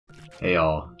Hey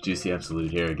all, Juicy Absolute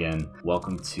here again.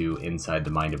 Welcome to Inside the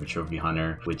Mind of a Trophy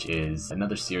Hunter, which is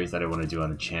another series that I want to do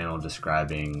on the channel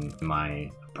describing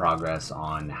my progress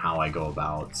on how I go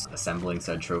about assembling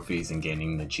said trophies and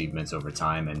gaining the achievements over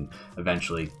time and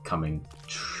eventually coming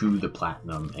to the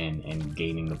platinum and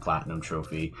gaining the platinum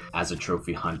trophy. As a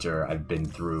trophy hunter, I've been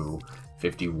through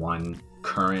 51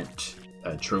 current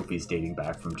trophies dating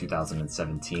back from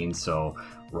 2017, so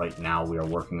right now we are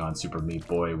working on Super Meat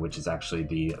Boy, which is actually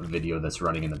the video that's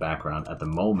running in the background at the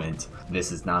moment.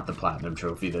 This is not the platinum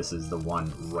trophy, this is the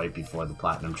one right before the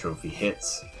platinum trophy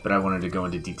hits, but I wanted to go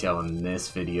into detail in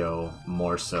this video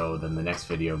more so than the next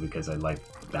video because I like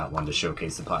that one to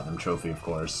showcase the platinum trophy, of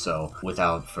course. So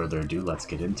without further ado, let's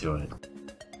get into it.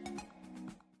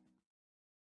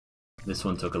 This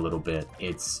one took a little bit.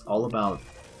 It's all about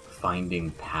finding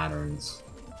patterns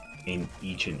in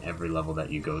each and every level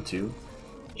that you go to.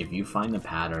 If you find the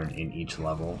pattern in each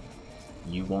level,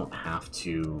 you won't have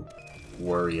to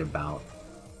worry about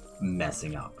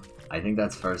messing up. I think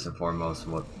that's first and foremost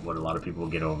what a lot of people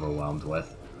get overwhelmed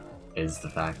with, is the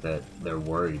fact that they're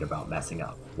worried about messing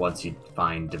up. Once you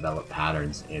find developed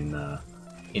patterns in the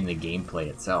gameplay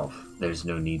itself, there's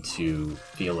no need to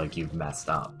feel like you've messed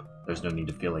up. There's no need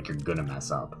to feel like you're gonna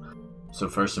mess up. So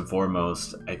first and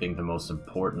foremost, I think the most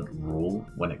important rule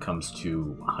when it comes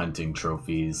to hunting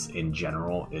trophies in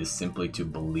general is simply to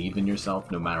believe in yourself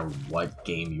no matter what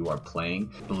game you are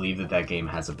playing. Believe that that game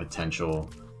has a potential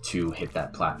to hit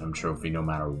that platinum trophy no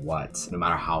matter what. No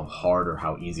matter how hard or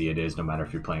how easy it is, no matter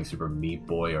if you're playing Super Meat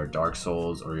Boy or Dark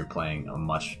Souls or you're playing a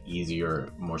much easier,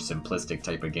 more simplistic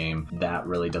type of game, that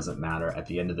really doesn't matter. At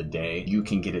the end of the day, you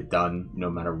can get it done no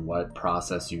matter what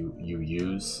process you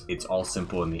use. It's all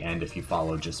simple in the end if you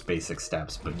follow just basic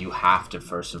steps, but you have to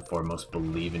first and foremost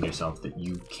believe in yourself that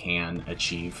you can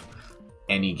achieve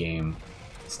any game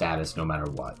status no matter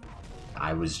what.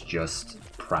 I was just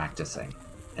practicing.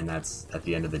 And that's, at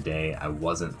the end of the day, I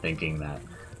wasn't thinking that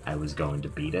I was going to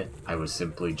beat it. I was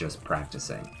simply just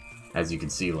practicing. As you can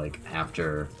see, like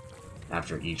after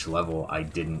each level, I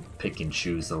didn't pick and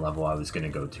choose the level I was going to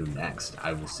go to next.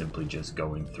 I was simply just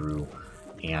going through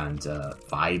and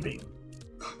vibing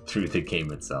through the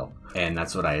game itself. And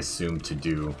that's what I assumed to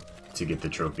do to get the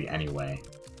trophy anyway.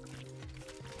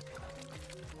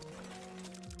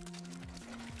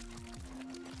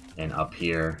 And up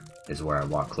here is where I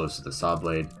walk close to the saw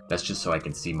blade. That's just so I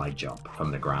can see my jump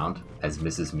from the ground as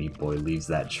Mrs. Meat Boy leaves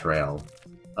that trail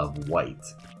of white.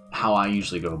 How I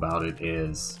usually go about it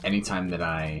is anytime that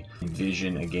I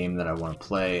envision a game that I want to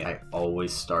play, I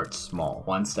always start small,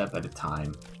 one step at a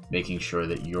time, making sure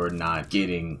that you're not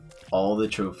getting all the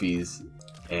trophies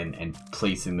and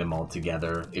placing them all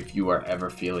together. If you are ever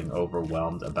feeling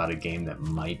overwhelmed about a game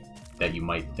that you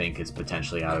might think is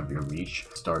potentially out of your reach,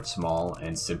 start small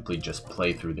and simply just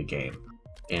play through the game.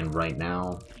 And right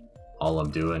now, all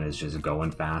I'm doing is just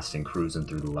going fast and cruising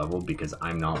through the level because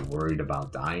I'm not worried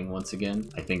about dying once again.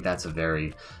 I think that's a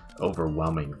very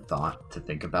overwhelming thought to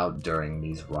think about during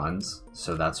these runs.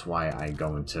 So that's why I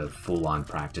go into full-on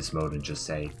practice mode and just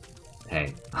say,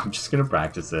 hey, I'm just gonna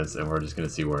practice this and we're just gonna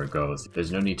see where it goes.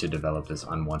 There's no need to develop this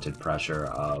unwanted pressure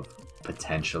of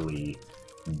potentially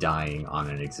dying on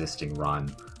an existing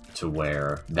run, to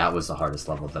where that was the hardest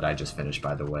level that I just finished,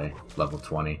 by the way, level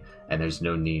 20, and there's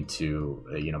no need to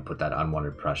put that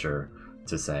unwanted pressure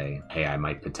to say, hey, I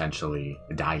might potentially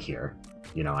die here,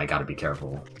 I gotta be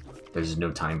careful. There's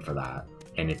no time for that,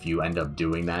 and if you end up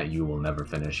doing that, you will never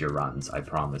finish your runs, I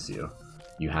promise you.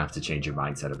 You have to change your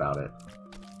mindset about it.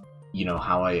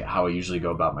 How I usually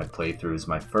go about my playthroughs.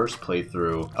 My first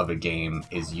playthrough of a game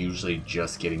is usually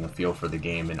just getting a feel for the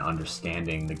game and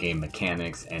understanding the game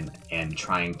mechanics and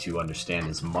trying to understand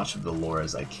as much of the lore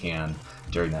as I can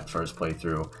during that first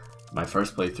playthrough. My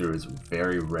first playthrough is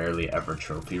very rarely ever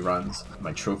trophy runs.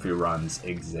 My trophy runs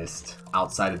exist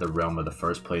outside of the realm of the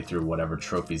first playthrough, whatever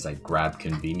trophies I grab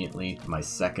conveniently. My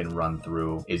second run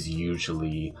through is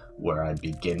usually where I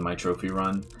begin my trophy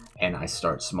run, and I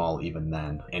start small even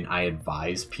then. And I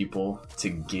advise people to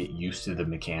get used to the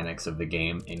mechanics of the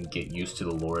game and get used to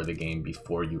the lore of the game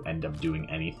before you end up doing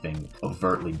anything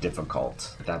overtly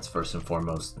difficult. That's first and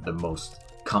foremost the most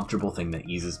comfortable thing that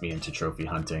eases me into trophy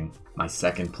hunting. My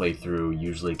second playthrough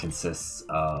usually consists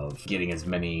of getting as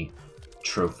many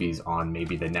trophies on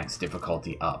maybe the next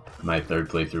difficulty up. My third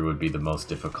playthrough would be the most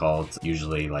difficult,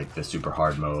 usually like the super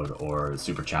hard mode or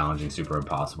super challenging, super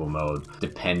impossible mode.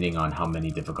 Depending on how many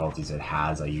difficulties it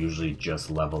has, I usually just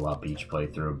level up each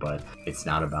playthrough, but it's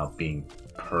not about being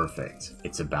perfect.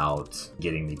 It's about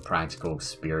getting the practical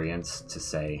experience to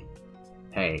say,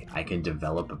 hey, I can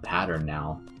develop a pattern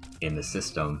now in the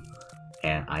system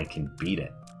and I can beat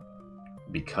it.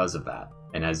 because of that.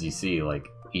 And as you see, like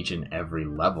each and every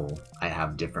level, I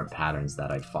have different patterns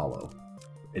that I follow.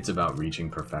 It's about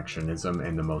reaching perfectionism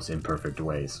in the most imperfect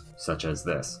ways, such as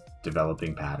this,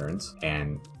 developing patterns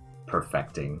and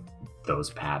perfecting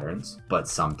those patterns, but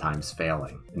sometimes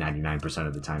failing. 99%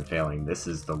 of the time failing. This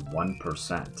is the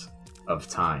 1% of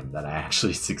time that I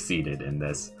actually succeeded in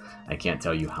this. I can't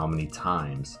tell you how many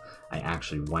times I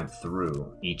actually went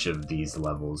through each of these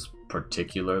levels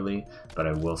particularly, but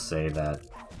I will say that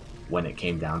when it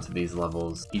came down to these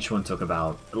levels, each one took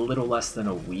about a little less than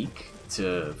a week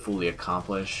to fully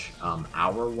accomplish.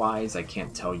 Hour-wise, I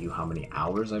can't tell you how many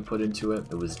hours I put into it.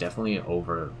 It was definitely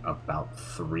over about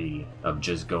 3 of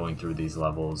just going through these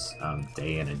levels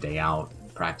day in and day out,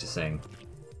 practicing.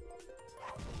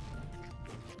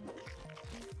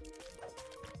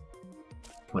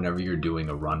 Whenever you're doing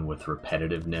a run with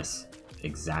repetitiveness,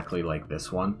 exactly like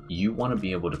this one, you want to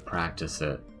be able to practice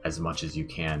it as much as you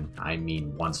can. I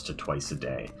mean, once to twice a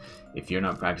day. If you're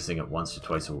not practicing it once to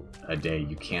twice a day,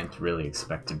 you can't really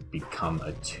expect to become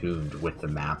attuned with the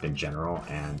map in general,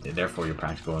 and therefore your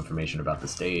practical information about the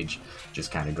stage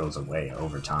just kind of goes away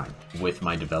over time. With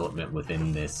my development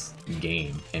within this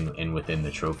game and within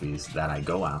the trophies that I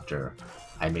go after,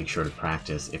 I make sure to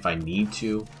practice. If I need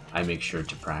to, I make sure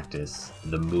to practice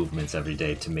the movements every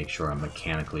day to make sure I'm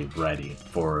mechanically ready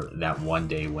for that one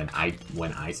day when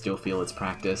I still feel it's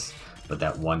practice, but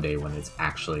that one day when it's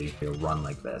actually a run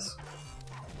like this.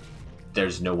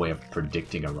 There's no way of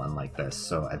predicting a run like this,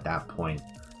 so at that point,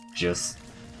 just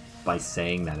by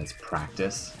saying that it's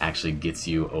practice actually gets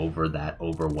you over that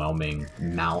overwhelming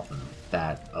mountain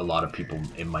that a lot of people,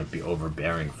 it might be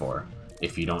overbearing for.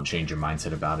 If you don't change your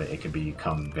mindset about it, it can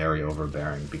become very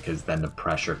overbearing, because then the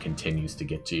pressure continues to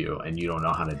get to you and you don't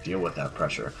know how to deal with that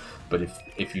pressure. But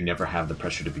if you never have the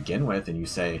pressure to begin with and you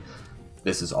say,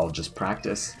 this is all just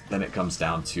practice, then it comes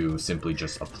down to simply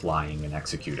just applying and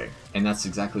executing. And that's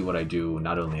exactly what I do,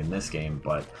 not only in this game,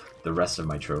 but the rest of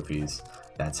my trophies.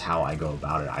 That's how I go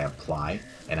about it. I apply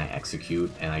and I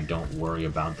execute, and I don't worry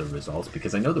about the results,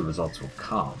 because I know the results will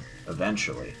come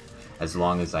eventually, as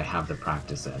long as I have the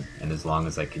practice in, and as long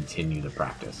as I continue the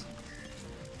practice.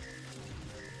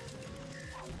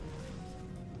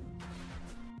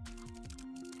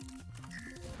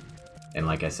 And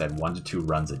like I said, 1 to 2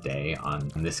 runs a day on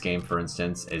this game, for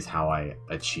instance, is how I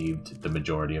achieved the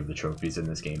majority of the trophies in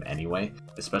this game anyway,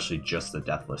 especially just the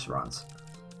deathless runs.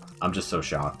 I'm just so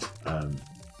shocked.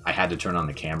 I had to turn on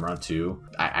the camera too.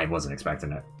 I wasn't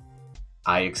expecting it.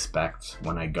 I expect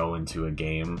when I go into a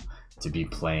game to be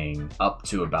playing up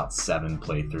to about 7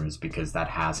 playthroughs, because that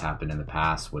has happened in the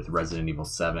past. With Resident Evil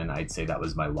 7, I'd say that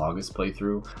was my longest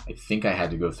playthrough. I think I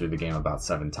had to go through the game about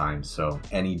 7 times. So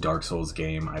any Dark Souls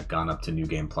game, I've gone up to New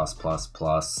Game Plus Plus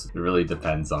Plus. It really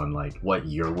depends on like what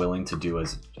you're willing to do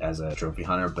as a trophy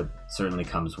hunter, but certainly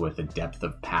comes with a depth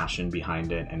of passion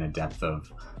behind it and a depth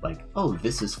of like, oh,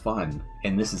 this is fun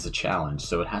and this is a challenge.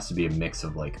 So it has to be a mix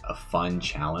of like a fun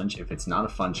challenge. If it's not a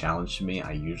fun challenge to me,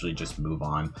 I usually just move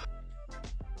on.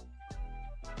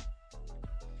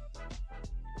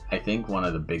 I think one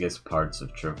of the biggest parts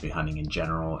of trophy hunting in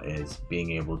general is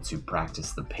being able to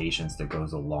practice the patience that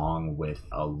goes along with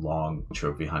a long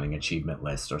trophy hunting achievement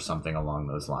list or something along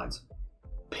those lines.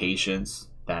 Patience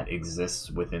that exists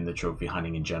within the trophy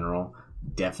hunting in general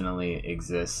definitely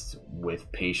exists with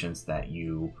patience that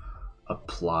you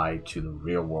apply to the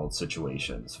real world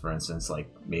situations. For instance, like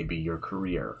maybe your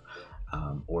career,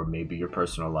 or maybe your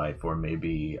personal life, or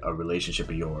maybe a relationship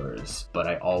of yours. But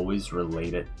I always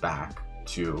relate it back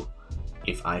to,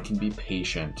 if I can be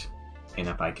patient and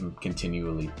if I can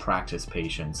continually practice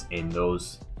patience in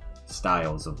those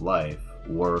styles of life,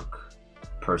 work,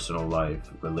 personal life,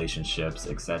 relationships,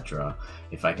 etc.,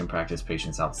 if I can practice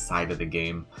patience outside of the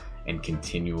game and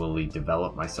continually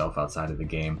develop myself outside of the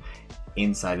game,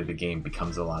 inside of the game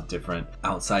becomes a lot different.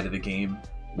 Outside of the game,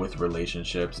 with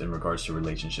relationships, in regards to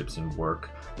relationships and work,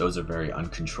 those are very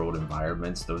uncontrolled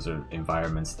environments. Those are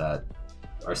environments that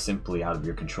are simply out of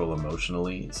your control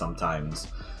emotionally. Sometimes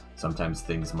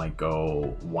things might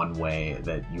go one way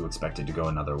that you expected to go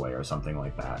another way or something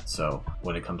like that. So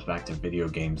when it comes back to video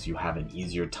games, you have an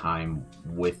easier time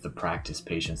with the practice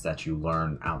patience that you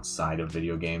learn outside of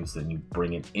video games, then you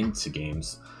bring it into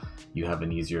games. You have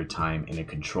an easier time in a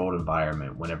controlled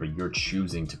environment whenever you're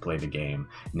choosing to play the game.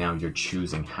 Now you're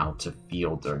choosing how to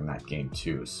feel during that game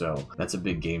too. So that's a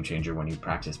big game changer when you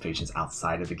practice patience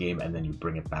outside of the game and then you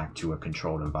bring it back to a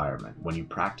controlled environment. When you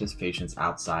practice patience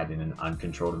outside in an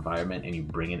uncontrolled environment, environment and you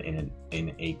bring it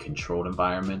in a controlled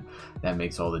environment, that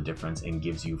makes all the difference and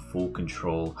gives you full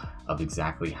control of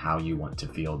exactly how you want to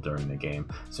feel during the game.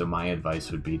 So my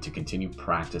advice would be to continue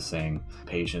practicing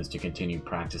patience, to continue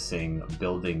practicing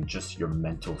building just your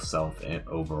mental self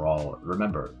overall.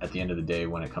 Remember, at the end of the day,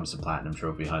 when it comes to platinum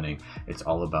trophy hunting, it's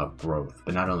all about growth,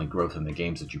 but not only growth in the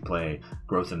games that you play,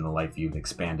 growth in the life you've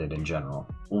expanded in general.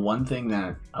 One thing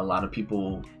that a lot of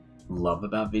people love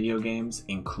about video games,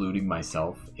 including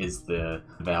myself, is the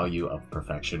value of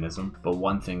perfectionism. But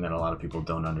one thing that a lot of people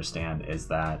don't understand is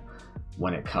that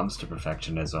when it comes to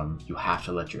perfectionism, you have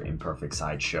to let your imperfect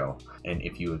side show. And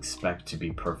if you expect to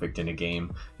be perfect in a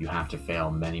game, you have to fail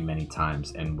many, many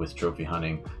times. And with trophy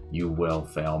hunting, you will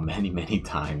fail many, many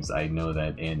times. I know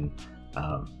that in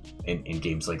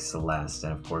games like Celeste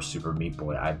and of course Super Meat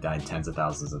Boy, I've died tens of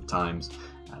thousands of times.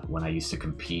 When I used to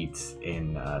compete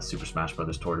in Super Smash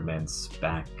Brothers tournaments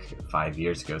back 5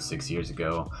 years ago, 6 years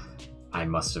ago, I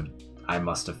must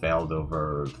have failed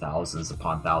over thousands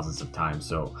upon thousands of times.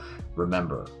 So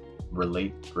remember,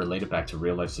 relate it back to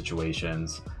real life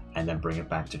situations and then bring it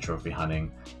back to trophy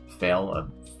hunting. Fail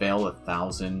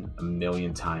 1,000, a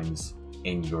million times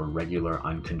in your regular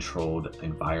uncontrolled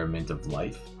environment of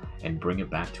life, and bring it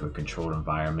back to a controlled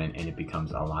environment, and it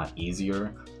becomes a lot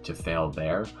easier to fail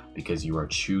there because you are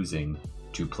choosing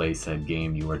to play said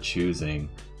game. You are choosing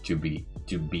to be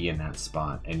in that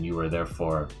spot, and you are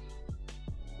therefore,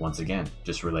 once again,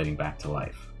 just relating back to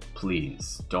life.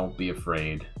 Please don't be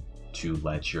afraid to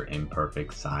let your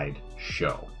imperfect side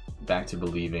show. Back to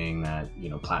believing that,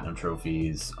 platinum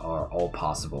trophies are all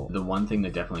possible. The one thing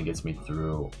that definitely gets me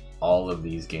through all of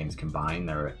these games combined,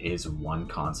 there is one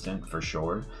constant for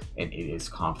sure, and it is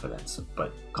confidence.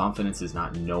 But confidence is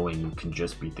not knowing you can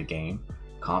just beat the game.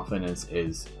 Confidence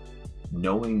is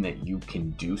knowing that you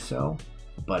can do so,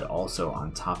 but also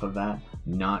on top of that,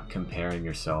 not comparing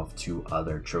yourself to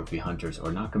other trophy hunters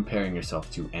or not comparing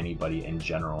yourself to anybody in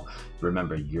general.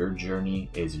 Remember, your journey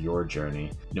is your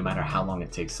journey. No matter how long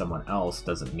it takes someone else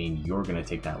doesn't mean you're going to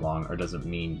take that long, or doesn't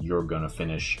mean you're going to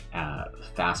finish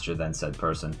faster than said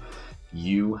person.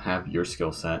 You have your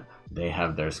skill set, they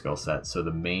have their skill set. So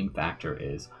the main factor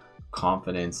is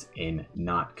confidence in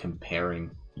not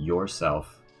comparing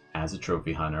yourself as a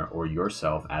trophy hunter or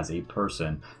yourself as a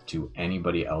person to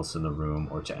anybody else in the room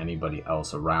or to anybody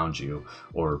else around you,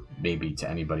 or maybe to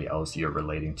anybody else you're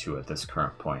relating to at this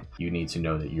current point. You need to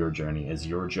know that your journey is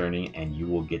your journey and you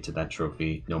will get to that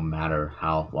trophy no matter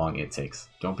how long it takes.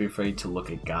 Don't be afraid to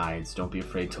look at guides. Don't be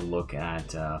afraid to look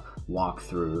at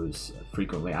walkthroughs,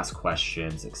 frequently asked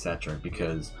questions, etc.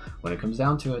 Because when it comes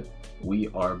down to it, we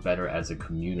are better as a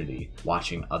community.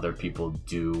 Watching other people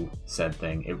do said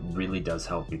thing, it really does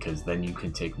help, because then you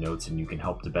can take notes and you can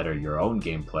help to better your own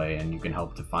gameplay, and you can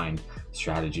help to find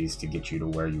strategies to get you to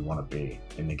where you want to be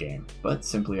in the game. But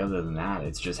simply other than that,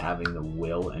 it's just having the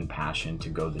will and passion to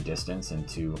go the distance and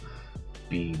to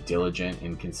be diligent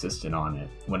and consistent on it.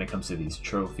 When it comes to these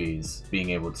trophies,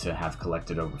 being able to have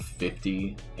collected over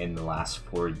 50 in the last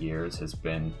 4 years has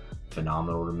been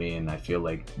phenomenal to me. And I feel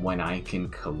like when I can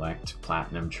collect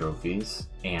platinum trophies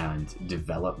and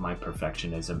develop my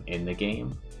perfectionism in the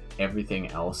game, everything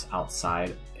else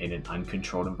outside in an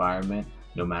uncontrolled environment,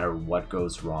 no matter what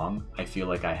goes wrong, I feel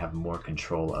like I have more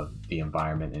control of the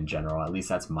environment in general. At least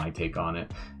that's my take on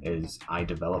it, is I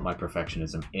develop my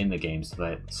perfectionism in the game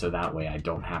so that way I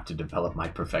don't have to develop my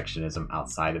perfectionism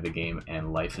outside of the game,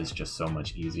 and life is just so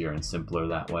much easier and simpler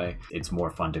that way. It's more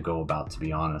fun to go about, to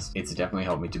be honest. It's definitely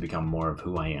helped me to become more of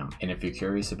who I am. And if you're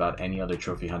curious about any other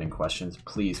trophy hunting questions,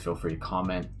 please feel free to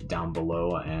comment down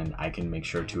below and I can make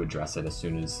sure to address it as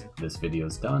soon as this video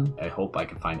is done. I hope I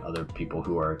can find other people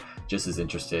who are just as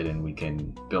interested and we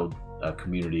can build a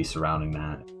community surrounding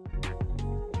that.